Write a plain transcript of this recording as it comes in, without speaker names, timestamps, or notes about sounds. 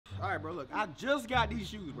All right, bro, look, I just got these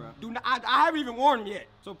shoes, bro. Do not, I haven't even worn them yet.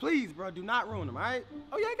 So please, bro, do not ruin them, all right?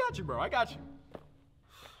 Oh, yeah, I got you, bro. I got you.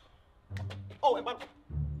 Oh, and what?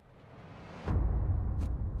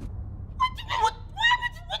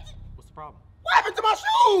 What's the problem? What happened to my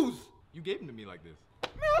shoes? You gave them to me like this.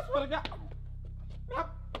 Man, I swear to God.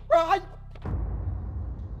 Bro,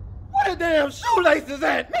 where the damn shoelaces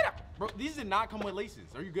at? Man, Bro, these did not come with laces.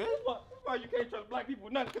 Are you good? that's why you can't trust black people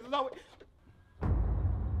with nothing, because it's always...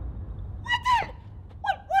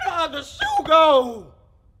 Where the other shoe go?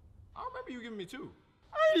 I remember you giving me two.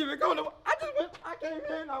 I ain't even going to... I came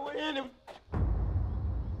in, I went in, and...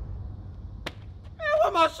 Man,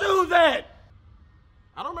 where my shoes at?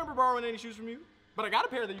 I don't remember borrowing any shoes from you, but I got a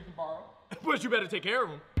pair that you can borrow. But you better take care of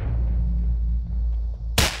them.